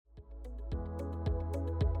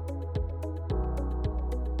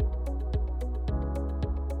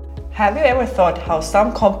Have you ever thought how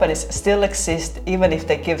some companies still exist even if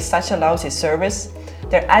they give such a lousy service?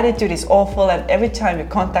 Their attitude is awful and every time you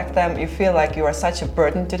contact them you feel like you are such a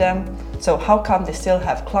burden to them. So how come they still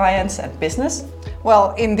have clients and business?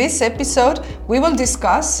 Well, in this episode, we will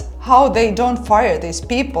discuss how they don't fire these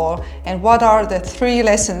people and what are the 3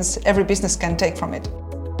 lessons every business can take from it.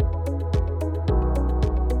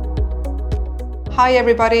 Hi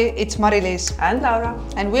everybody, it's Mari-Liis And Laura.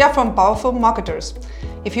 and we are from Powerful Marketers.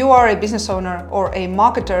 If you are a business owner or a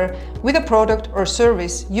marketer with a product or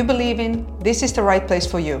service you believe in, this is the right place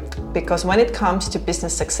for you. Because when it comes to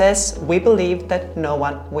business success, we believe that no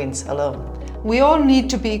one wins alone. We all need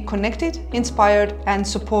to be connected, inspired and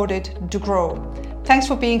supported to grow. Thanks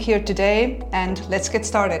for being here today and let's get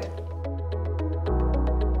started.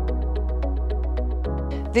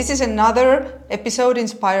 This is another episode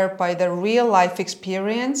inspired by the real life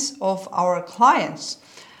experience of our clients.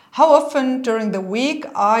 How often during the week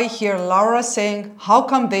I hear Laura saying, how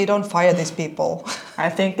come they don't fire these people? I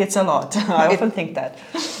think it's a lot. I often think that.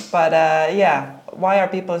 But why are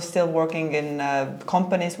people still working in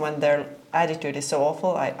companies when their attitude is so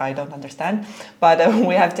awful? I don't understand. But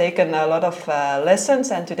we have taken a lot of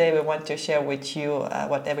lessons and today we want to share with you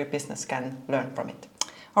what every business can learn from it.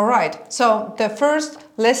 All right. So the first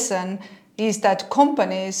lesson is that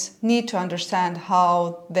companies need to understand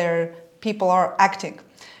how their people are acting.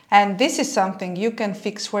 And this is something you can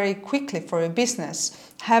fix very quickly for a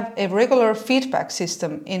business. Have a regular feedback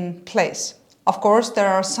system in place. Of course, there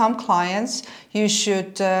are some clients you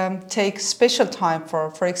should take special time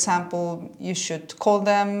for. For example, you should call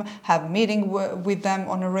them, have a meeting with them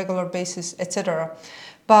on a regular basis, etc.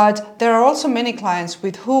 But there are also many clients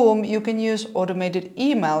with whom you can use automated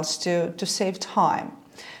emails to save time.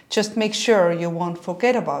 Just make sure you won't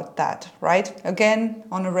forget about that, right? Again,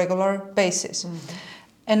 on a regular basis. Mm-hmm.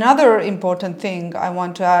 Another important thing I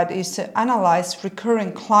want to add is to analyze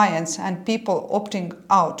recurring clients and people opting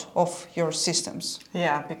out of your systems.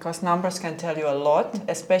 Yeah, because numbers can tell you a lot,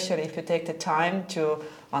 especially if you take the time to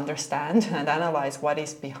understand and analyze what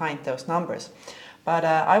is behind those numbers. But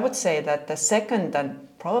I would say that the second and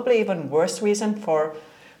probably even worse reason for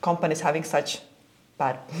companies having such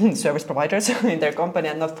bad service providers in their company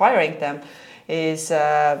and not firing them is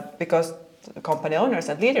because company owners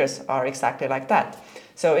and leaders are exactly like that.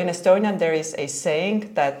 So in Estonian there is a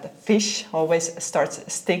saying that fish always starts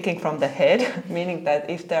stinking from the head, meaning that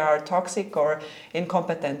if there are toxic or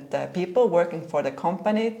incompetent people working for the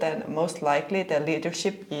company, then most likely the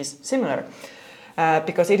leadership is similar.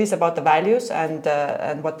 Because it is about the values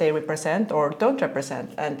and what they represent or don't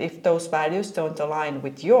represent. And if those values don't align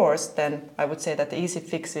with yours, then I would say that the easy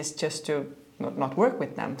fix is just to not work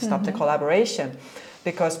with them, stop the collaboration.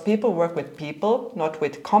 Because people work with people, not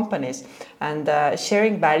with companies. And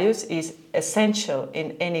sharing values is essential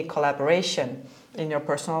in any collaboration in your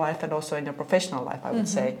personal life and also in your professional life, I would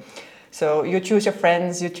say. So you choose your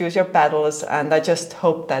friends, you choose your battles, and I just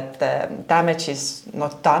hope that the damage is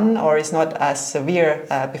not done or is not as severe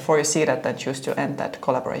before you see that and choose to end that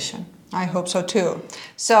collaboration. I hope so too.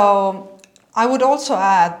 So I would also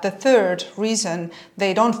add the third reason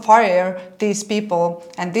they don't fire these people,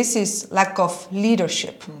 and this is lack of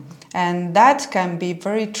leadership. And that can be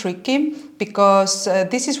very tricky because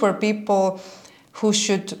this is where people who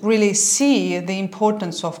should really see the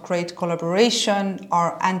importance of great collaboration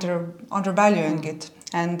are undervaluing it.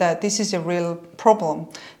 And this is a real problem.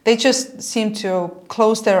 They just seem to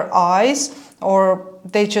close their eyes or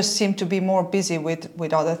they just seem to be more busy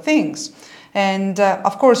with other things. And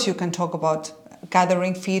of course you can talk about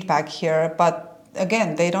gathering feedback here, but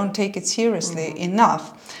again, they don't take it seriously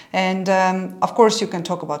enough. And of course you can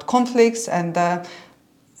talk about conflicts and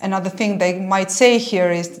another thing they might say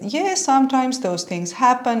here is, yes, sometimes those things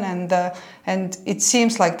happen and it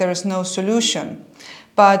seems like there is no solution.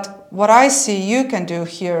 But what I see you can do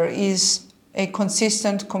here is a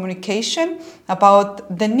consistent communication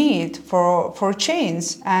about the need for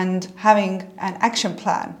change and having an action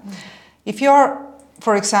plan. If you're,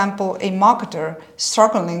 for example, a marketer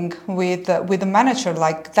struggling with a manager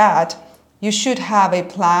like that, you should have a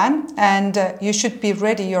plan and you should be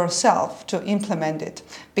ready yourself to implement it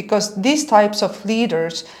because these types of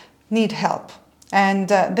leaders need help and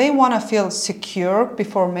they want to feel secure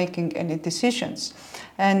before making any decisions.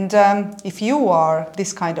 And if you are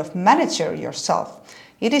this kind of manager yourself,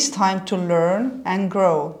 it is time to learn and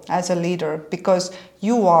grow as a leader because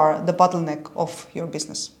you are the bottleneck of your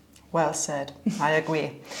business. Well said. I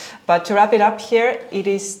agree. But to wrap it up here, it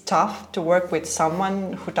is tough to work with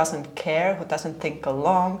someone who doesn't care, who doesn't think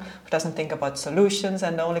along, who doesn't think about solutions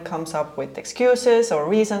and only comes up with excuses or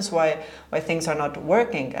reasons why things are not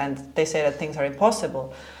working and they say that things are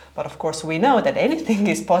impossible. But of course, we know that anything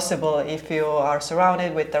is possible if you are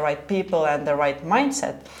surrounded with the right people and the right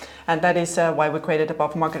mindset. And that is why we created a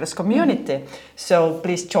Above Marketers community. So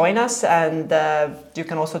please join us, and you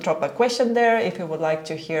can also drop a question there if you would like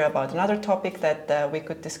to hear about another topic that we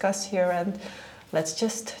could discuss here. And let's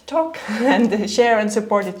just talk and share and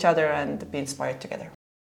support each other and be inspired together.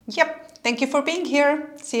 Yep. Thank you for being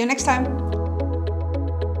here. See you next time.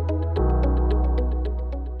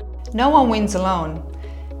 No one wins alone.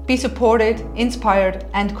 Be supported, inspired,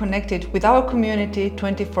 and connected with our community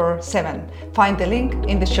 24/7. Find the link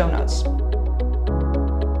in the show notes.